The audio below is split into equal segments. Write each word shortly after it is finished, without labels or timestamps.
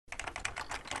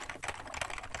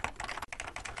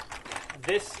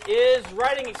This is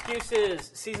Writing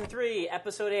Excuses, Season 3,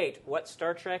 Episode 8, What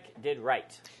Star Trek Did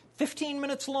Right. 15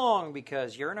 minutes long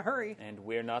because you're in a hurry. And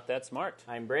we're not that smart.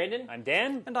 I'm Brandon. I'm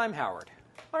Dan. And I'm Howard.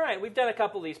 All right, we've done a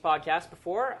couple of these podcasts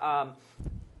before.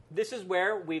 This is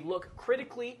where we look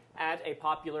critically at a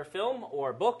popular film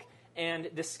or book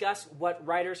and discuss what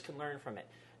writers can learn from it.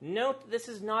 Note, this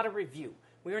is not a review.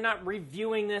 We are not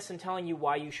reviewing this and telling you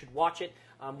why you should watch it.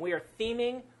 We are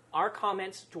theming our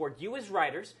comments toward you as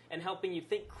writers and helping you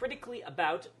think critically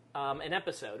about an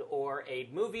episode or a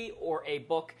movie or a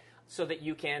book so that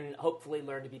you can hopefully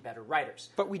learn to be better writers.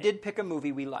 But we did pick a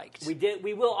movie we liked. We did.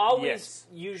 We will always, Yes.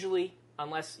 usually,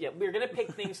 we're going to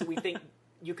pick things that we think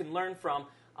you can learn from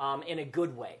in a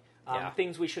good way.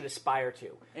 Things we should aspire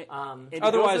to. It Otherwise,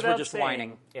 goes we're without just saying-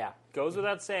 whining. Yeah. Goes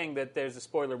without saying that there's a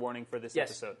spoiler warning for this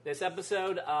episode. This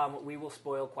episode, we will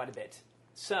spoil quite a bit.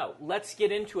 So, let's get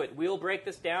into it. We'll break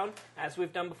this down, as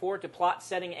we've done before, to plot,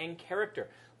 setting, and character.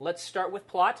 Let's start with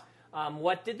plot.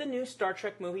 What did the new Star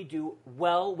Trek movie do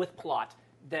well with plot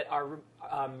that our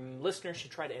listeners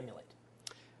should try to emulate?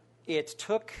 It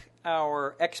took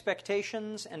our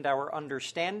expectations and our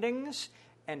understandings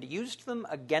and used them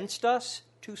against us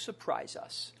to surprise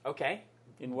us. Okay.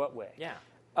 In what way? Yeah.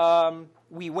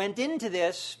 We went into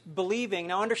this believing,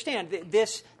 now understand,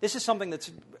 this is something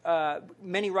that's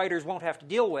many writers won't have to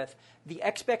deal with. The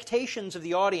expectations of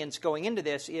the audience going into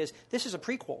this is a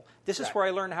prequel. This is Right. where I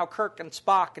learned how Kirk and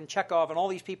Spock and Chekhov and all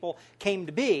these people came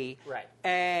to be. Right.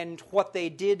 And what they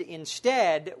did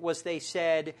instead was they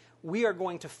said, we are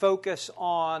going to focus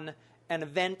on an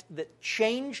event that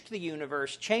changed the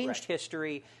universe, changed Right.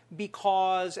 history,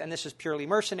 because, and this is purely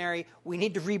mercenary, we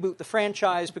need to reboot the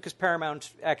franchise because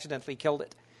Paramount accidentally killed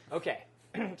it. Okay.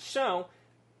 So,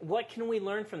 what can we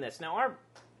learn from this? Now, our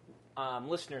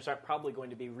listeners are probably going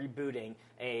to be rebooting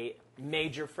a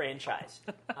major franchise.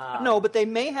 No, but they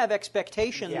may have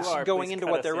expectations Yeah. You are, going please into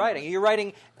cut what us they're in. writing. You're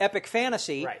writing epic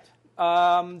fantasy.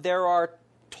 Right. There are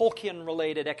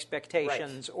Tolkien-related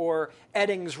expectations or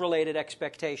Eddings-related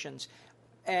expectations.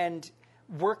 And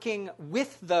working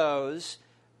with those,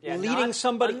 Yeah, leading not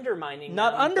somebody... undermining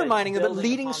Not them, but undermining them, but building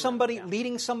leading upon somebody, them. Yeah.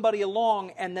 leading somebody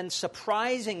along and then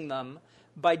surprising them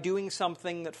by doing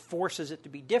something that forces it to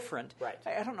be different. Right.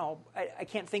 I don't know. I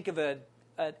can't think of an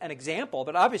example,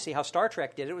 but obviously how Star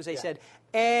Trek did it was they said,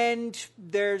 and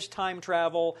there's time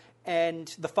travel, and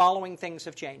the following things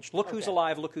have changed. Look who's Okay.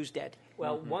 alive, look who's dead.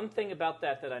 Well, one thing about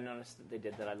that I noticed that they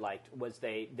did that I liked was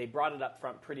they brought it up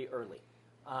front pretty early.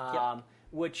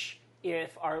 Which,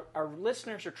 if our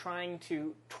listeners are trying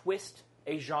to twist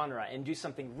a genre and do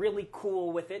something really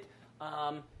cool with it,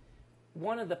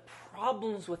 one of the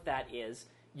problems with that is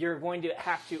you're going to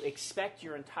have to expect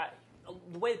your entire...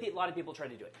 The way that a lot of people try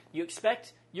to do it. You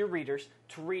expect your readers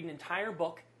to read an entire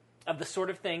book of the sort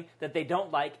of thing that they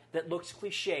don't like, that looks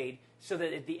cliched, so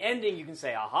that at the ending you can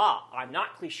say, aha, I'm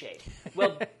not cliched.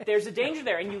 Well, there's a danger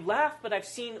there, and you laugh, but I've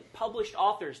seen published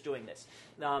authors doing this.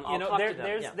 I'll talk to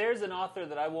them. There's an author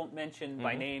that I won't mention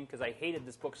by name because I hated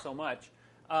this book so much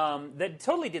that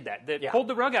totally did that. That pulled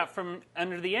the rug out from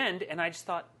under the end, and I just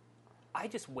thought, I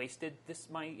just wasted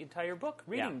my entire book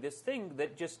reading this thing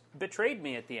that just betrayed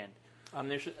me at the end.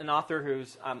 There's an author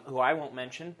who I won't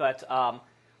mention, but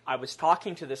I was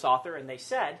talking to this author, and they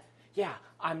said, "Yeah,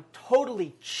 I'm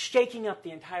totally shaking up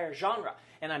the entire genre,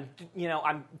 and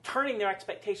I'm turning their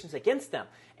expectations against them."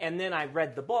 And then I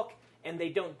read the book, and they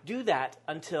don't do that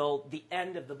until the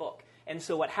end of the book. And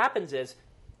so what happens is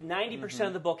 90%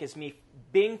 of the book is me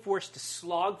being forced to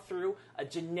slog through a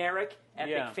generic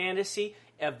epic fantasy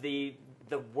of the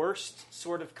worst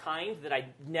sort of kind that I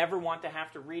never want to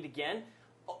have to read again,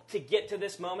 to get to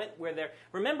this moment where they're...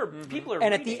 Remember, people are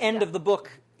And reading, at the end of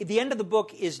the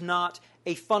book, is not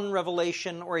a fun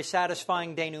revelation or a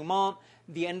satisfying denouement.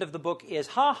 The end of the book is,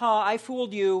 ha ha, I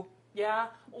fooled you. Yeah,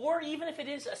 or even if it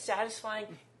is a satisfying...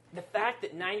 The fact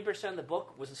that 90% of the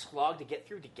book was a slog to get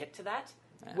through to get to that...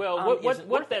 Well, isn't worth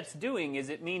what it. that's doing is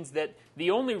it means that the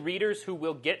only readers who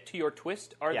will get to your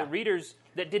twist are the readers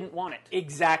that didn't want it.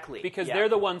 Exactly. Because they're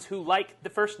the ones who like the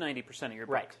first 90% of your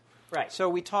book. Right. So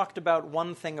we talked about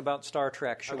one thing about Star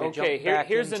Trek. Should we jump Okay, back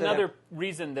here's into another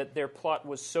reason that their plot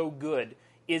was so good,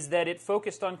 is that it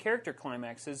focused on character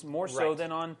climaxes more so Right.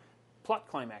 than on plot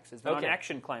climaxes, than on Okay.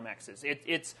 action climaxes.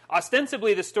 It's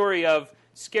ostensibly the story of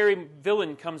scary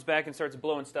villain comes back and starts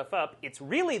blowing stuff up. It's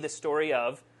really the story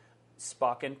of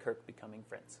Spock and Kirk becoming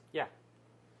friends. Yeah.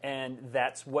 And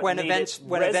that's what when made events it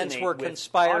when events resonate were with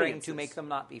conspiring audiences. to make them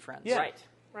not be friends. Yeah.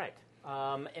 Right.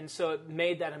 And so it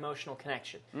made that emotional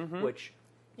connection, which,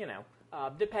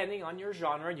 depending on your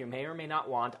genre, you may or may not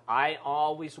want. I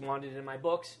always want it in my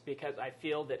books because I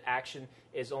feel that action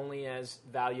is only as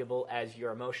valuable as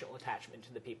your emotional attachment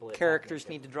to the people. Characters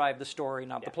need to drive the story,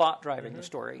 not the plot driving the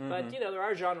story. But, there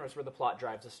are genres where the plot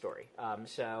drives the story.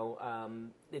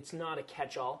 It's not a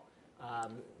catch-all.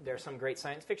 There are some great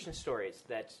science fiction stories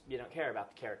that you don't care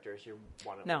about the characters. You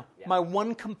want to. Now, my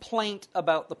one complaint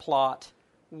about the plot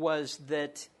was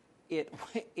that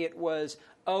it was,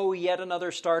 yet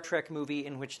another Star Trek movie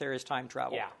in which there is time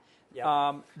travel.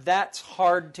 Yeah. That's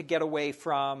hard to get away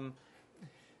from.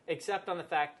 Except on the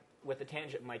fact, with the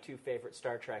tangent, my two favorite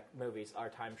Star Trek movies are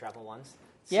time travel ones.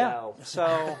 So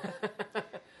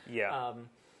yeah.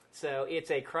 So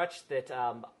it's a crutch that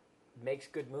makes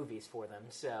good movies for them.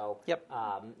 So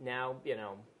now,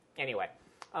 anyway.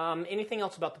 Anything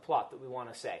else about the plot that we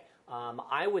want to say?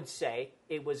 I would say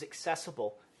it was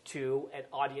accessible to an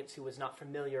audience who was not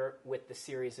familiar with the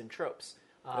series and tropes.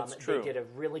 That's true. They did a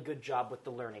really good job with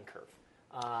the learning curve.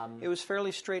 It was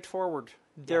fairly straightforward.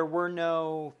 There were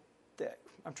no...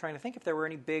 I'm trying to think if there were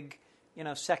any big,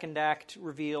 second act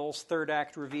reveals, third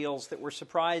act reveals that were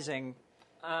surprising.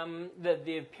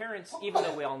 The appearance, even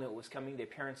though we all knew it was coming, the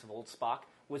appearance of Old Spock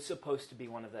was supposed to be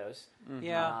one of those. Mm-hmm.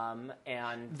 Yeah.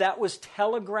 And that was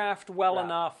telegraphed well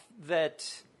enough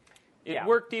that... It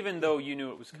worked even though you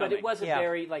knew it was coming. But it wasn't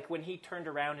very, when he turned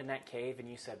around in that cave and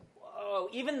you said, whoa,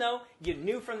 even though you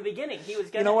knew from the beginning he was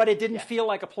going to... You know what? It didn't feel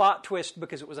like a plot twist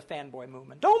because it was a fanboy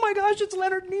movement. Oh my gosh, it's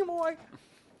Leonard Nimoy!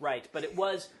 Right, but it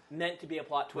was meant to be a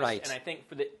plot twist. Right. And I think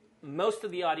for most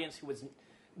of the audience who was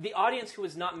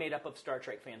not made up of Star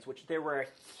Trek fans, which there were a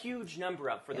huge number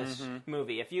of for this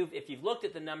movie. If you've looked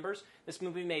at the numbers, this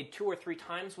movie made 2 or 3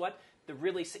 times what the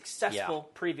really successful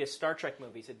previous Star Trek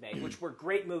movies had made, which were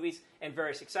great movies and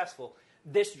very successful.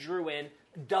 This drew in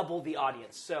double the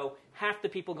audience. So half the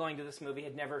people going to this movie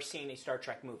had never seen a Star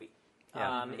Trek movie.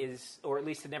 Or at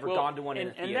least had never gone to one in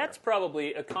the theater. And that's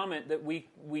probably a comment that we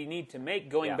need to make,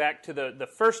 going back to the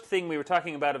first thing we were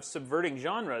talking about of subverting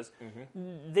genres.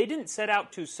 Mm-hmm. They didn't set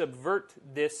out to subvert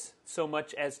this so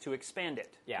much as to expand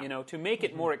it. Yeah. To make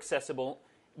it more accessible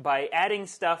by adding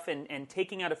stuff and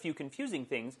taking out a few confusing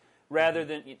things, rather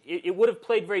than... It would have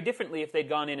played very differently if they'd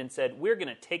gone in and said, we're going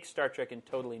to take Star Trek and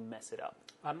totally mess it up.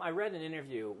 I read an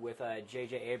interview with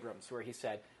J.J. Abrams where he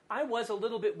said, I was a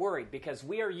little bit worried because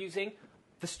we are using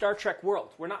the Star Trek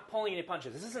world. We're not pulling any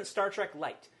punches. This isn't Star Trek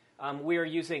light. We are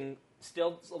using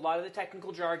still a lot of the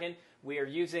technical jargon. We are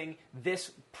using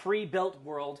this pre-built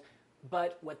world.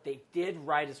 But what they did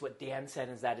right is what Dan said,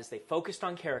 is they focused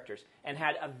on characters and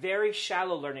had a very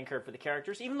shallow learning curve for the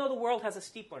characters, even though the world has a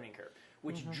steep learning curve,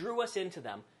 which drew us into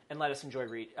them and let us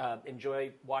enjoy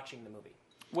watching the movie.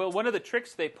 Well, one of the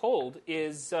tricks they pulled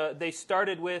is they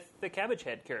started with the Cabbage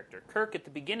Head character. Kirk, at the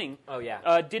beginning,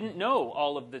 didn't know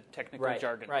all of the technical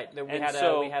jargon. Right, we had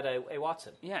a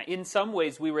Watson. Yeah, in some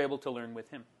ways, we were able to learn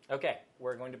with him. Okay,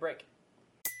 we're going to break.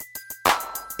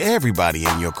 Everybody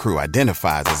in your crew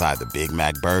identifies as either Big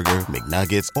Mac Burger,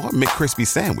 McNuggets, or McCrispy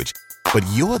Sandwich. But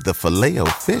you're the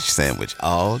Filet-O-Fish Sandwich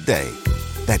all day.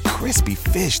 That crispy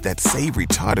fish, that savory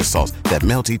tartar sauce, that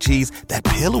melty cheese, that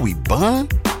pillowy bun.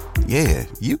 Yeah,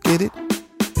 you get it.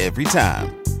 Every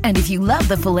time. And if you love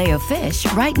the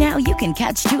Filet-O-Fish, right now you can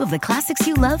catch 2 of the classics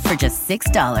you love for just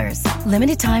 $6.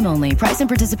 Limited time only. Price and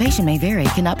participation may vary.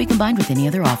 Cannot be combined with any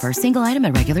other offer. Single item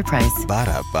at regular price.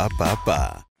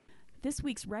 Ba-da-ba-ba-ba. This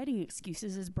week's Writing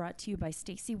Excuses is brought to you by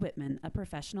Stacy Whitman, a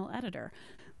professional editor.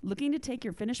 Looking to take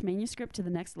your finished manuscript to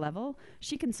the next level?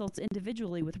 She consults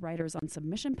individually with writers on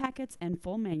submission packets and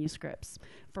full manuscripts.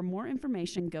 For more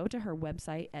information, go to her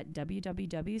website at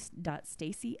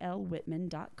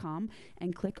www.stacylwhitman.com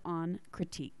and click on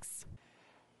Critiques.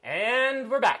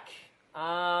 And we're back.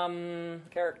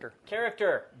 Character.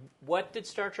 What did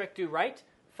Star Trek do right?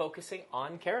 Focusing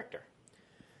on character.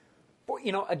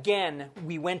 Again,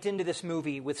 we went into this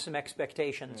movie with some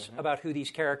expectations about who these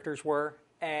characters were,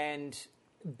 and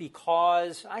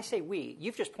because, I say we,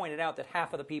 you've just pointed out that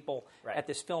half of the people at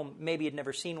this film maybe had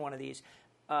never seen one of these.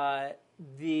 For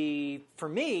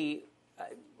me,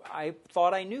 I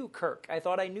thought I knew Kirk. I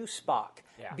thought I knew Spock.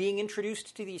 Yeah. Being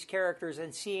introduced to these characters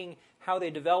and seeing how they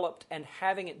developed and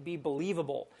having it be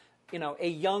believable. A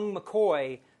young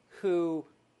McCoy who...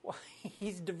 Well,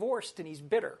 he's divorced and he's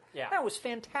bitter. Yeah. That was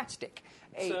fantastic.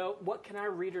 So what can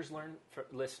our readers learn from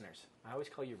listeners? I always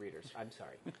call you readers. I'm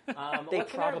sorry. They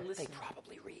probably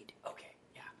read. Okay,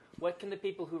 yeah. What can the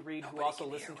people who read who also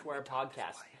listen to our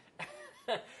podcast,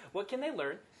 what can they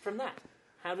learn from that?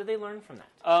 How do they learn from that?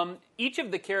 Each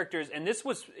of the characters, and this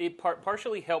was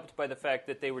partially helped by the fact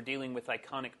that they were dealing with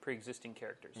iconic pre-existing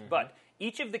characters, but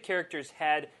each of the characters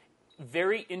had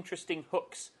very interesting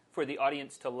hooks for the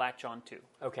audience to latch onto.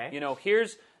 Okay. You know,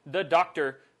 here's the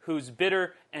doctor who's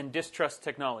bitter and distrusts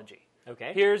technology.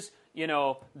 Okay. Here's, you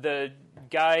know, the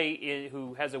guy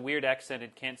who has a weird accent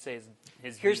and can't say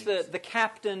his Here's meanings. the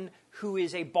captain who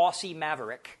is a bossy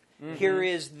maverick. Mm-hmm. Here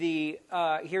is the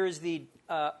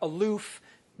aloof,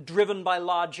 driven by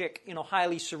logic, you know,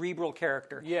 highly cerebral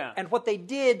character. Yeah. And what they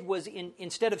did was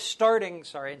instead of starting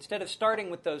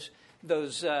with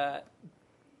those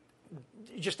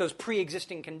just those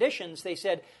pre-existing conditions, they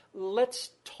said,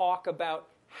 let's talk about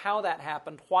how that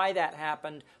happened, why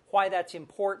that's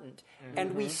important. Mm-hmm.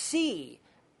 And we see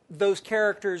those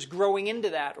characters growing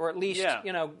into that, or at least,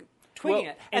 you know, twigging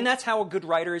it. And that's how a good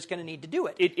writer is going to need to do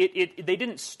it. They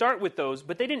didn't start with those,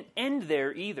 but they didn't end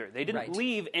there either. They didn't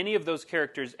leave any of those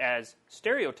characters as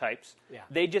stereotypes. Yeah.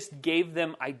 They just gave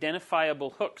them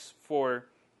identifiable hooks for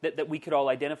that we could all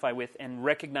identify with and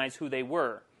recognize who they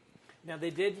were. Now,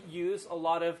 they did use a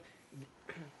lot of...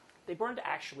 They weren't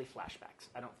actually flashbacks,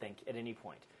 I don't think, at any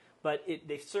point. But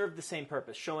they served the same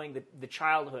purpose, showing the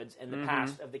childhoods and the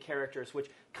past of the characters, which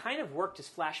kind of worked as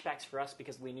flashbacks for us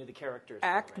because we knew the characters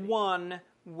Act already.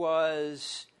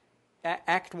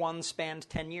 1 spanned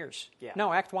 10 years. Yeah.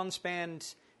 No, Act 1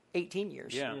 spanned 18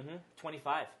 years. Yeah.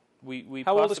 25. We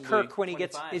How old is possibly- Kirk when he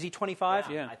gets... 25. Is he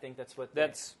 25? Yeah. I think that's what...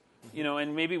 That's, you know,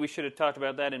 and maybe we should have talked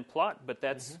about that in plot, but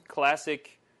that's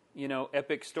classic, you know,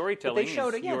 epic storytelling. But they showed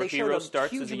is it. Yeah, your they showed hero a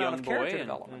starts huge as a amount young of boy character and,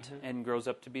 development. and grows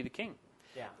up to be the king.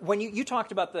 Yeah. When you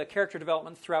talked about the character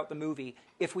development throughout the movie,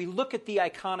 if we look at the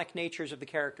iconic natures of the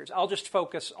characters, I'll just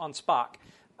focus on Spock.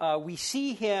 We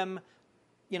see him,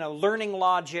 you know, learning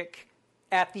logic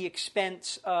at the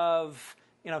expense of,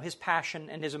 you know, his passion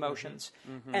and his emotions,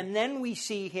 and then we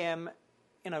see him,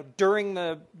 you know, during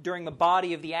the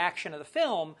body of the action of the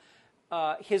film,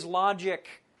 his logic.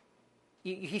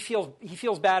 He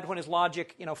feels bad when his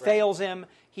logic, you know, fails him.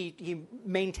 He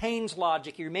maintains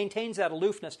logic. He maintains that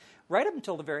aloofness right up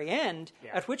until the very end.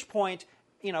 Yeah. At which point,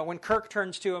 you know, when Kirk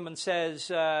turns to him and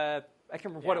says, "I can't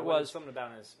remember what it was." Something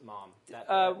about his mom.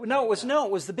 No,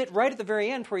 it was the bit right at the very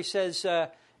end where he says, you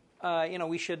know,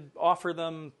 we should offer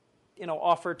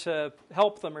to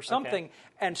help them or something. Okay.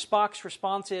 And Spock's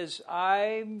response is,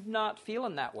 "I'm not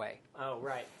feeling that way." Oh,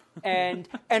 right. and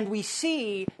we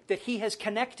see that he has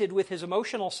connected with his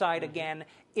emotional side again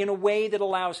in a way that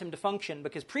allows him to function,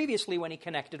 because previously when he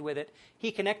connected with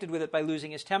it by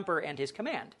losing his temper and his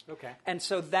command. Okay. And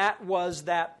so that was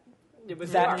that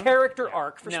arc. character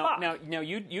arc for Now, Spock. now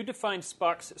you defined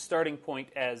Spock's starting point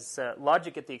as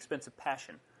logic at the expense of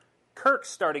passion. Kirk's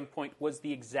starting point was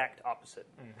the exact opposite.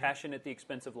 Passion at the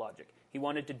expense of logic. He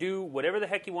wanted to do whatever the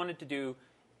heck he wanted to do,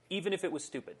 even if it was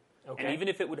stupid, and even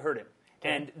if it would hurt him.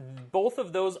 And both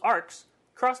of those arcs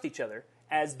crossed each other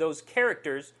as those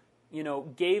characters, you know,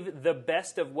 gave the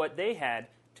best of what they had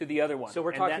to the other one. So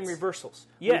we're talking reversals.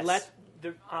 Yes.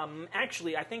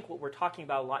 Actually, I think what we're talking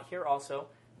about a lot here also,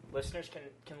 listeners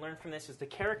can learn from this, is the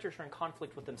characters are in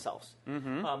conflict with themselves. They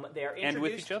are introduced And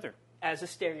with each other. as a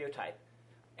stereotype.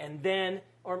 And then,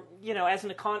 or, you know, as an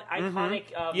iconic...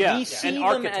 Yeah. We see an them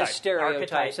archetype. as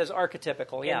stereotypes, Archetype. as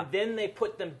archetypical, yeah. And then they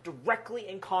put them directly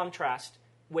in contrast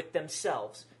with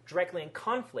themselves, directly in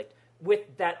conflict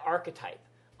with that archetype,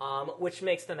 which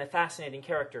makes them a fascinating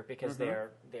character because they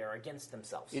are against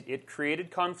themselves. It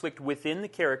created conflict within the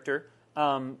character.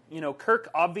 You know, Kirk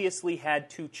obviously had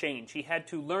to change. He had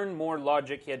to learn more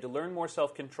logic. He had to learn more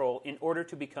self-control in order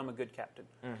to become a good captain.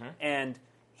 And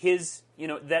his, you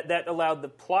know, that allowed the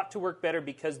plot to work better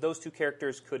because those two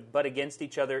characters could butt against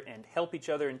each other and help each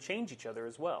other and change each other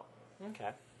as well. Okay.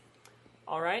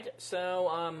 All right,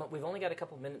 so we've only got a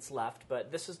couple minutes left,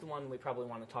 but this is the one we probably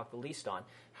want to talk the least on.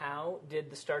 How did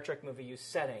the Star Trek movie use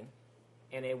setting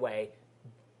in a way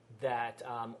that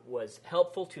was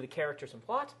helpful to the characters and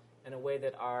plot, in a way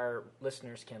that our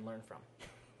listeners can learn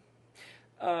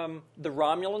from? The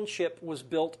Romulan ship was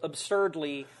built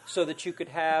absurdly so that you could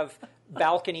have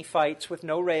balcony fights with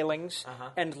no railings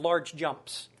and large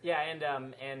jumps. Yeah, and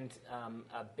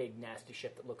a big nasty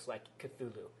ship that looks like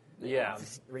Cthulhu. Yeah.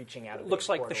 Reaching out of Looks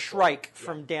like the Shrike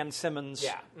from Dan Simmons.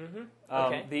 Yeah.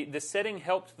 Okay. The setting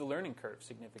helped the learning curve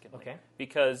significantly. Okay.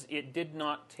 Because it did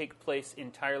not take place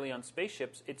entirely on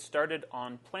spaceships. It started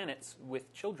on planets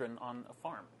with children on a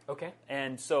farm. Okay.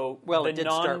 And so Well, the it did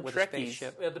start with a non-Trekkies...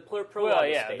 spaceship. The prologue Well,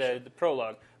 is yeah, spaceship. the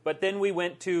prologue. But then we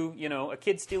went to, you know, a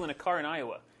kid stealing a car in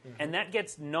Iowa. And that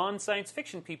gets non-science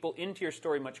fiction people into your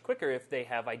story much quicker if they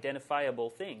have identifiable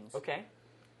things. Okay.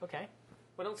 Okay.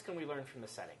 What else can we learn from the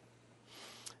setting?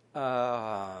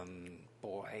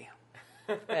 Boy,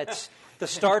 that's the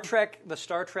Star Trek. The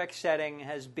Star Trek setting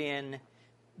has been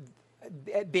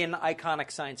been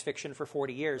iconic science fiction for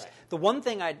 40 years. Right. The one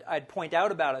thing I'd point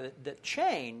out about it that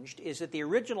changed is that the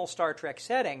original Star Trek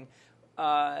setting,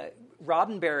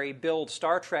 Roddenberry billed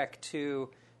Star Trek to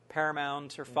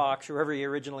Paramount or Fox, or whoever he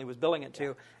originally was billing it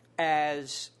to,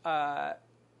 as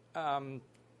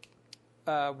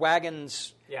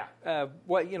wagons. Yeah.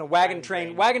 Wagon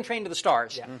train to the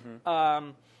stars. Yeah.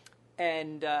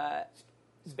 And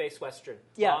Space Western.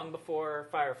 Yeah. Long before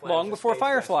Firefly. long before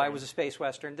Firefly Western. was a space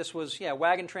western. This was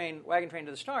Wagon Train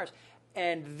to the Stars,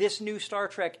 and this new Star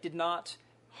Trek did not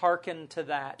hearken to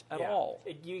that at all.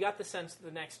 You got the sense that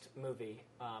the next movie,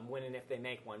 when and if they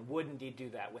make one, would indeed do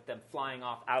that, with them flying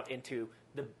off out into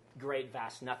the great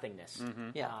vast nothingness.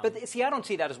 Yeah, but see, I don't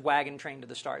see that as Wagon Train to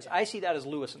the Stars. I see that as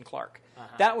Lewis and Clark.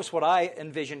 That was what I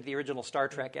envisioned the original Star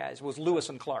Trek as, was Lewis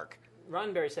and Clark.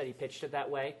 Roddenberry said he pitched it that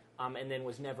way, and then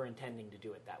was never intending to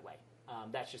do it that way.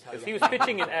 That's just how He was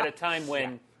pitching it at a time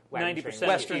when 90% of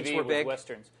Westerns TV were was big.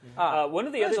 Westerns. One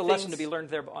of the There's other a things, lesson to be learned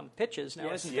there on pitches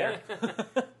now, isn't there?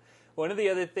 One of the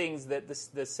other things that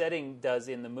the setting does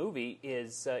in the movie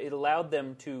is it allowed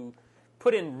them to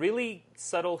put in really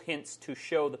subtle hints to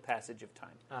show the passage of time.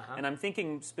 And I'm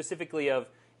thinking specifically of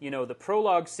the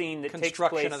prologue scene that takes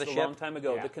place a long time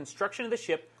ago. Yeah. The construction of the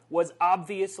ship was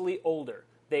obviously older.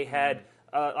 They had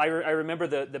I remember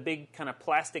the big kind of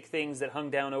plastic things that hung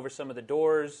down over some of the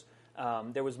doors.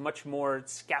 There was much more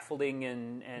scaffolding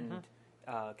and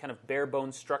kind of bare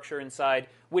bones structure inside,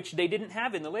 which they didn't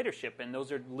have in the later ship. And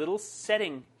those are little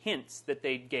setting hints that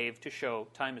they gave to show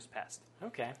time has passed.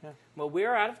 Okay. Yeah. Well,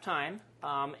 we're out of time,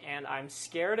 and I'm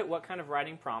scared at what kind of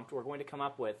writing prompt we're going to come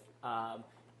up with on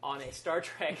a Star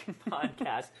Trek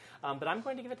podcast, but I'm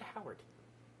going to give it to Howard.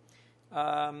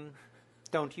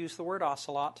 Don't use the word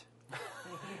ocelot.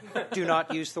 Do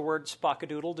not use the word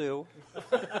Spockadoodle-doo.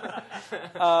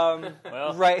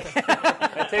 Well, Right.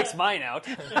 that takes mine out.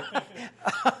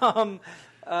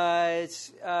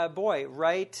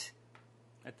 Write.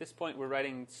 At this point, we're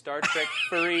writing Star Trek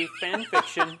furry fan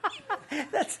fiction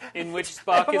in which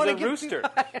Spock is a rooster.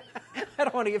 I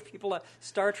don't want to give people a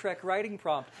Star Trek writing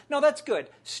prompt. No, that's good.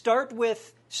 Start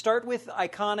with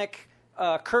iconic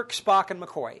Kirk, Spock, and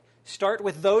McCoy. Start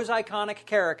with those iconic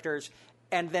characters,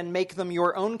 and then make them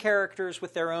your own characters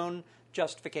with their own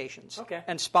justifications. Okay.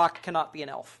 And Spock cannot be an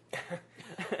elf.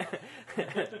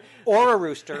 Or a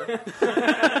rooster.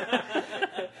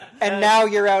 And now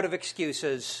you're out of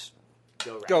excuses.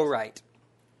 Go right.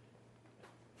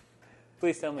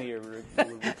 Please tell me you're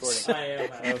recording. I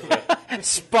am. Okay.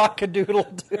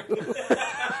 Spockadoodle-doo.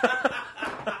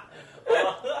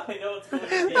 I know it's going to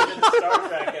be a Star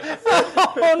Trek episode.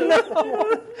 Oh,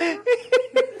 no.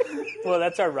 Well,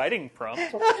 that's our writing prompt.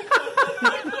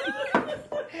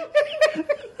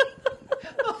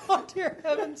 Oh, dear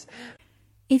heavens.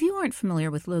 If you aren't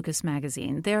familiar with Locus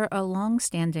Magazine, they're a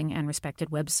long-standing and respected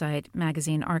website,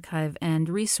 magazine archive, and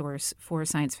resource for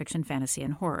science fiction, fantasy,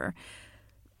 and horror.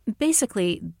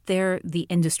 Basically, they're the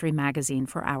industry magazine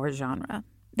for our genre.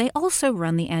 They also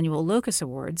run the annual Locus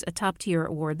Awards, a top-tier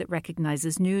award that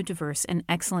recognizes new, diverse, and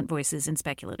excellent voices in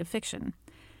speculative fiction.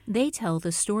 They tell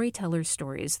the storyteller's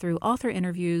stories through author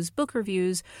interviews, book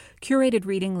reviews, curated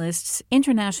reading lists,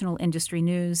 international industry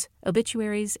news,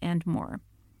 obituaries, and more.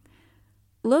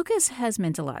 Locus has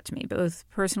meant a lot to me, both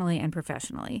personally and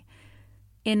professionally.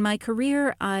 In my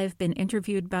career, I've been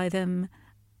interviewed by them,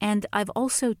 and I've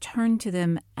also turned to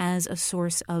them as a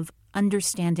source of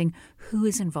understanding who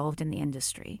is involved in the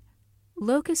industry.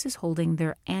 Locus is holding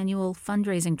their annual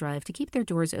fundraising drive to keep their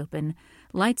doors open,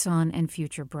 lights on, and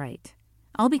future bright.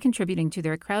 I'll be contributing to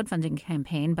their crowdfunding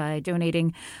campaign by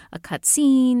donating a cut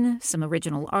scene, some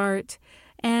original art,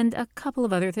 and a couple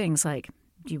of other things like,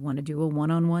 do you want to do a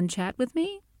one-on-one chat with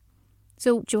me?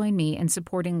 So join me in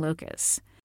supporting Locus.